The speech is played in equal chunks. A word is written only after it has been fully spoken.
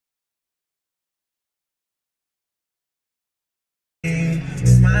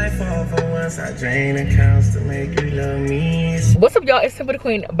It's my fault for once I drain accounts to make you love me. What's up, y'all? It's Temple the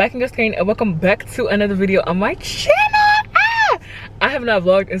Queen back on your screen, and welcome back to another video on my channel. I have not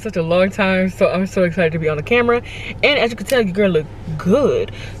vlogged in such a long time, so I'm so excited to be on the camera. And as you can tell, your girl look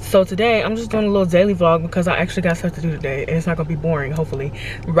good. So today I'm just doing a little daily vlog because I actually got stuff to do today, and it's not gonna be boring, hopefully.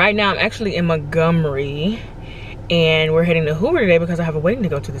 Right now I'm actually in Montgomery, and we're heading to Hoover today because I have a wedding to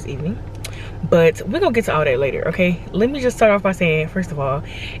go to this evening. But we're gonna get to all that later, okay? Let me just start off by saying, first of all,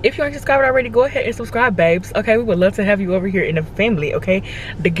 if you aren't subscribed already, go ahead and subscribe, babes, okay? We would love to have you over here in the family, okay?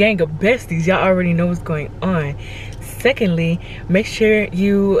 The gang of besties, y'all already know what's going on. Secondly, make sure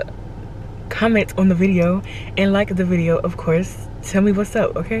you comment on the video and like the video, of course. Tell me what's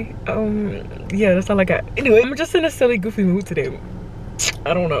up, okay? Yeah, that's all I got. Anyway, I'm just in a silly, goofy mood today.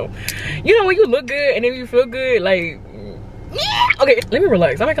 I don't know. You know when you look good and then you feel good, like, yeah. Okay, let me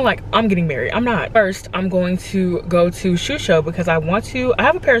relax. I'm acting like I'm getting married. I'm not. First, I'm going to go to shoe show because I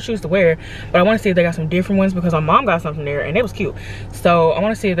have a pair of shoes to wear, but I want to see if they got some different ones because my mom got something there and it was cute. So I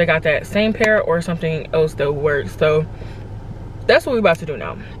want to see if they got that same pair or something else that works. So that's what we're about to do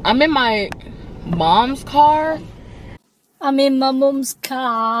now. I'm in my mom's car. I'm in my mom's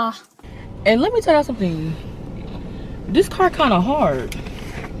car. And let me tell you something. This car kind of hard.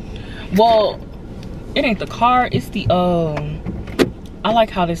 Well, it ain't the car, it's the I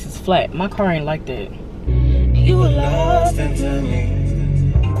like how this is flat. My car ain't like that. You were lost into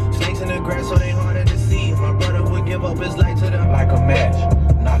me. Snakes in the grass, so they harder to see. My brother would give up his life to them like a match.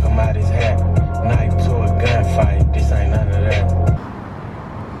 Knock him out his hat. Knife to a gunfight. This ain't none of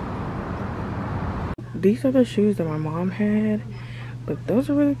that. These are the shoes that my mom had, but those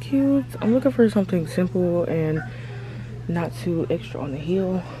are really cute. I'm looking for something simple and not too extra on the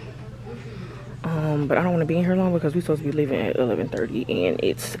heel. But I don't want to be in here long because we're supposed to be leaving at 11:30 and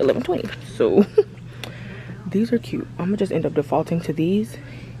it's 11:20. So these are cute. I'm gonna just end up defaulting to these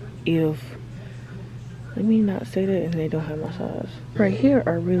if, let me not say that and they don't have my size. Right here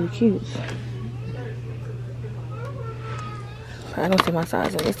are really cute. I don't see my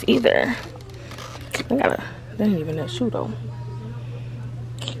size in this either. That ain't even that shoe though.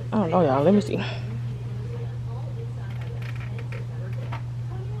 I don't know, y'all. Let me see.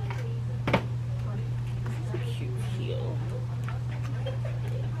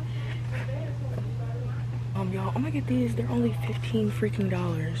 Y'all, I'm gonna get these. They're only $15 freaking,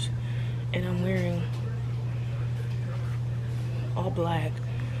 and I'm wearing all black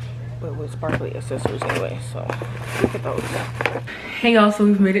but with sparkly accessories anyway, so look at those. Hey y'all, so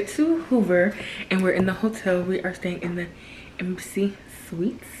we've made it to Hoover and we're in the hotel. We are staying in the Embassy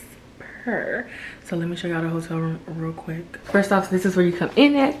Suites per. So let me show y'all the hotel room real quick. First off, this is where you come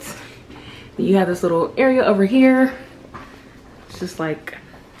in at. You have this little area over here. It's just like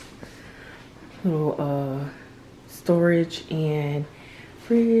little storage and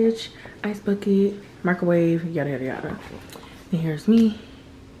fridge, ice bucket, microwave, yada yada yada. And here's me,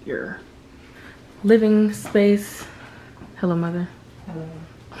 your living space. Hello, mother. Hello.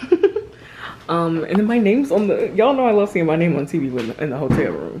 And then my name's on the, y'all know I love seeing my name on TV in the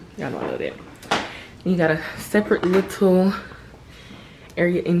hotel room. Y'all know I love that. And you got a separate little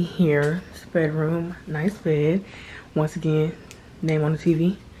area in here. It's a bedroom, nice bed. Once again, name on the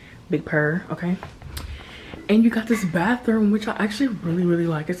TV. Big purr, okay? And you got this bathroom, which I actually really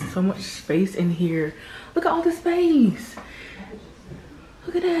like. It's so much space in here. Look at all the space.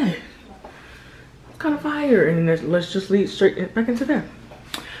 Look at that. It's kind of fire. And then let's just lead straight back into there.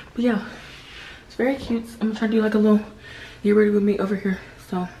 But yeah, it's very cute. I'm gonna try to do like a little get ready with me over here.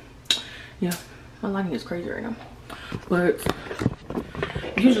 So yeah, my lighting is crazy right now. But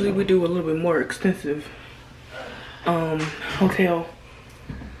usually we do a little bit more extensive hotel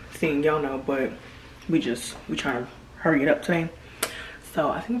thing, y'all know, but we trying to hurry it up today. So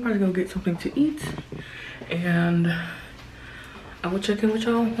I think I'm probably gonna get something to eat and I will check in with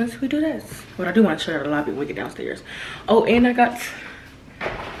y'all once we do this. But I do want to show you the lobby when we get downstairs. Oh, and I got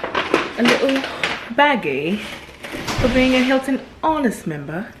a little baggie for being a Hilton Honest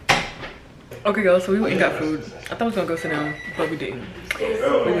member. Okay, y'all, so we went and got food. I thought we was gonna go sit down, but we didn't. We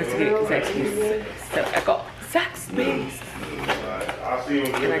went to get Zaxby's. So I got Zaxby's.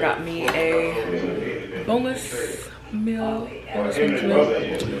 And I got me a boneless meal,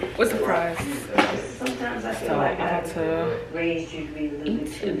 with some fries. So I had to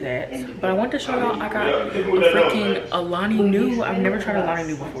eat that. But I want to show y'all I got a freaking Alani Nu. I've never tried Alani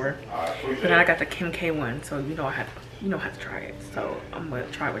Nu before. But then I got the Kim K one, so you know I have to try it. So I'm gonna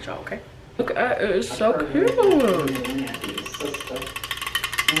try it with y'all, okay? Look at it, it's so cute.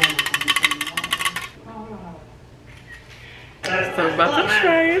 So about to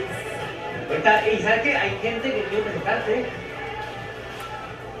try it.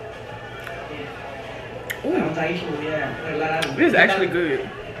 This is actually good.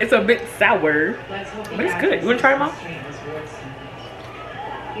 It's a bit sour, but it's good. You wanna try them out?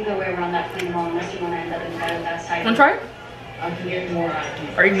 Either way, we're on that plane long unless you want to end up in bed with that side. Wanna try it? I can get more.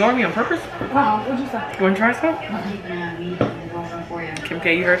 Are you ignoring me on purpose? What'd you say? You wanna try some? I'll keep an eye on me and the girlfriend for you. Kim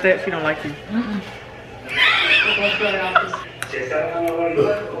K, you heard that? She don't like you.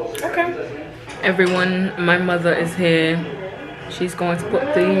 Okay. Everyone, my mother is here. She's going to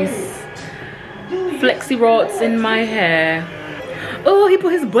put these flexi rods in my hair. Oh, he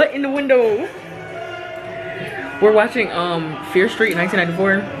put his butt in the window. We're watching Fear Street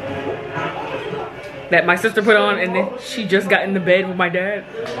 1994 that my sister put on, and then she just got in the bed with my dad.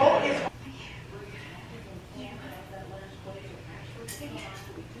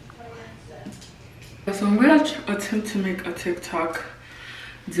 So I'm gonna attempt to make a TikTok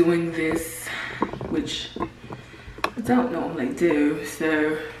doing this, which I don't normally do,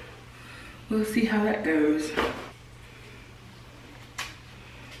 so we'll see how that goes.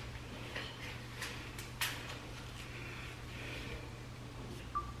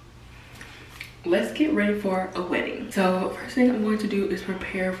 Let's get ready for a wedding. So first thing I'm going to do is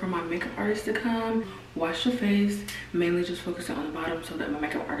prepare for my makeup artist to come. Wash your face, mainly just focusing on the bottom so that my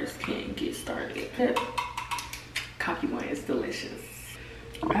makeup artist can get started. Coffee wine is delicious.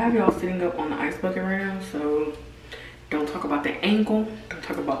 I have y'all sitting up on the ice bucket right now, so don't talk about the angle, don't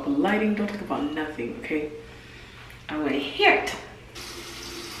talk about the lighting, don't talk about nothing, okay? I want to hear it.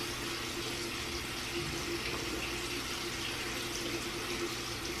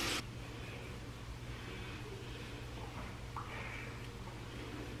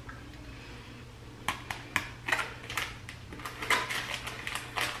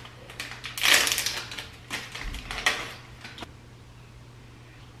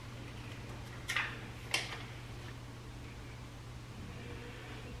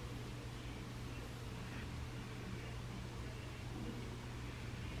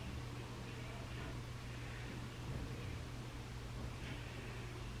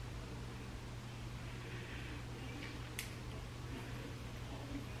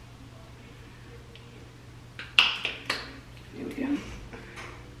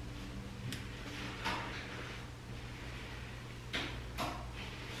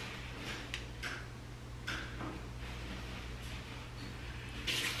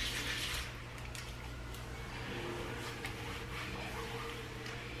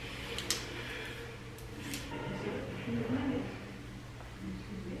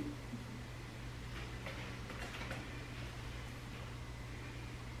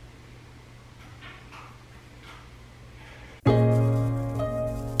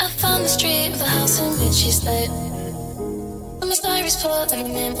 The street of the house in which she stayed. I'm a diary's full of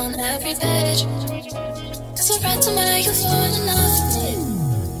every name on every page. Cause I read somewhere you thought enough of me.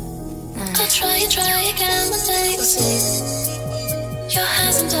 I'll try again one day, you'll see. Your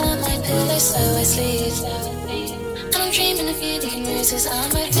hands under my pillow so I sleep. And I'm dreaming of you, the noises on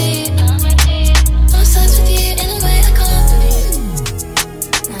my feet. I'm obsessed with you in a way I can't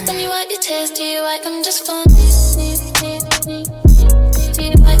believe. Tell me what your tears, do you like them just for me?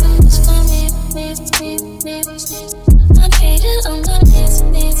 I'm faded on my knees.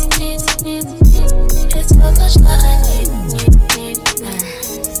 It's so much that I need.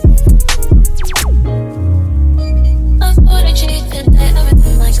 I've already cheated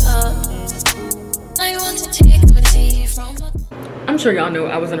everything like I want to take a tea from. I'm sure y'all know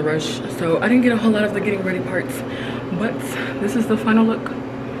I was in a rush, so I didn't get a whole lot of the getting ready parts, but this is the final look.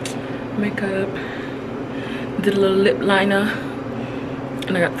 Makeup, did a little lip liner,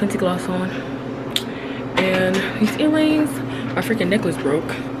 and I got Fenty gloss on. And these earrings, my freaking necklace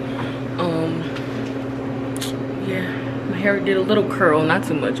broke. Yeah, my hair did a little curl, not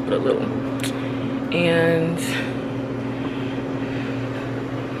too much, but a little. And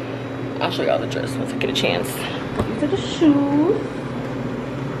I'll show y'all the dress once I get a chance. These are the shoes.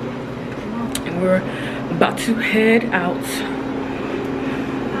 And we're about to head out.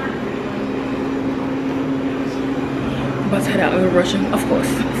 About to head out and we're rushing, of course.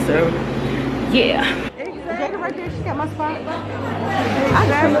 So, yeah. Right there, she got my spot. I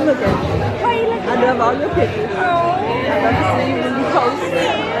got her look at you. Why you looking? I love all your pictures. Oh. I love to see you when you post.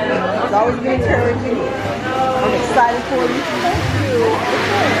 It's always been encouraging. I'm excited for you. Thank you.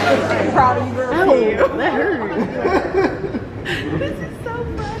 I'm proud of you, girl. Oh, that hurt. This is so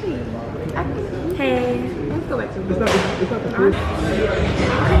funny. Hey. Let's go back to the it's not the first.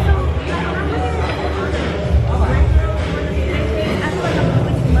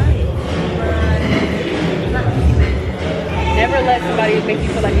 Never let somebody make you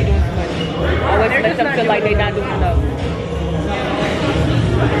feel like you're doing too much. Always let them feel like they're not doing enough.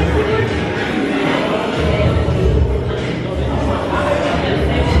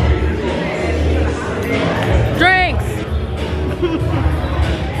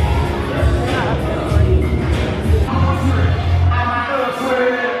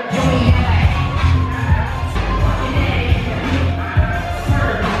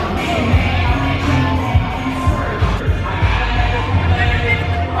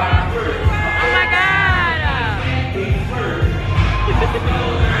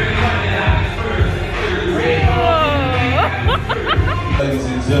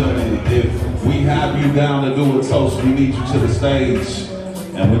 stage.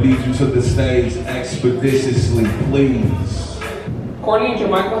 And we need you to the stage expeditiously, please. Courtney and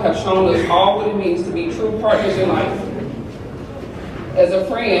Jermichael have shown us all what it means to be true partners in life. As a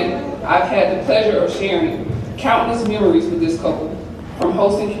friend, I've had the pleasure of sharing countless memories with this couple, from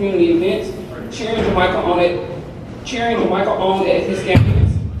hosting community events, cheering Jermichael on at his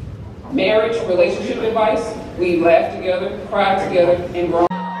campus, marriage, relationship advice. We laughed together, cried together, and grown.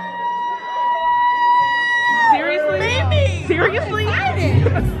 Seriously? Seriously?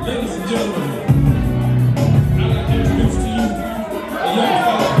 Ladies and gentlemen, I'd like to introduce to you a young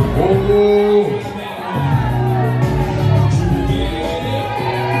fellow.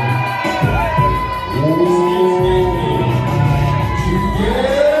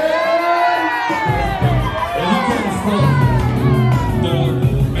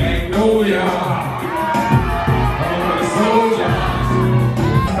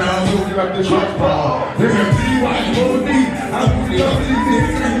 Like the church ball. There's a D-Y-O-D. I'm the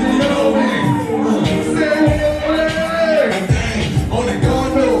only God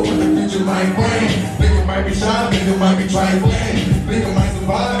knows what the future might bring. Nigga might be shy, nigga might be trifling. Nigga might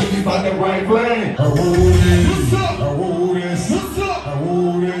survive if he's about the right plan. What's up? What's up?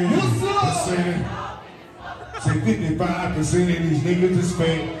 What's up? Say 55% of these niggas is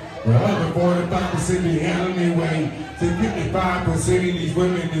fake. The other 45% they handle their way. Say 55% of these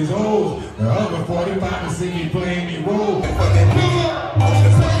women is hoes. The other 45% they playing their role.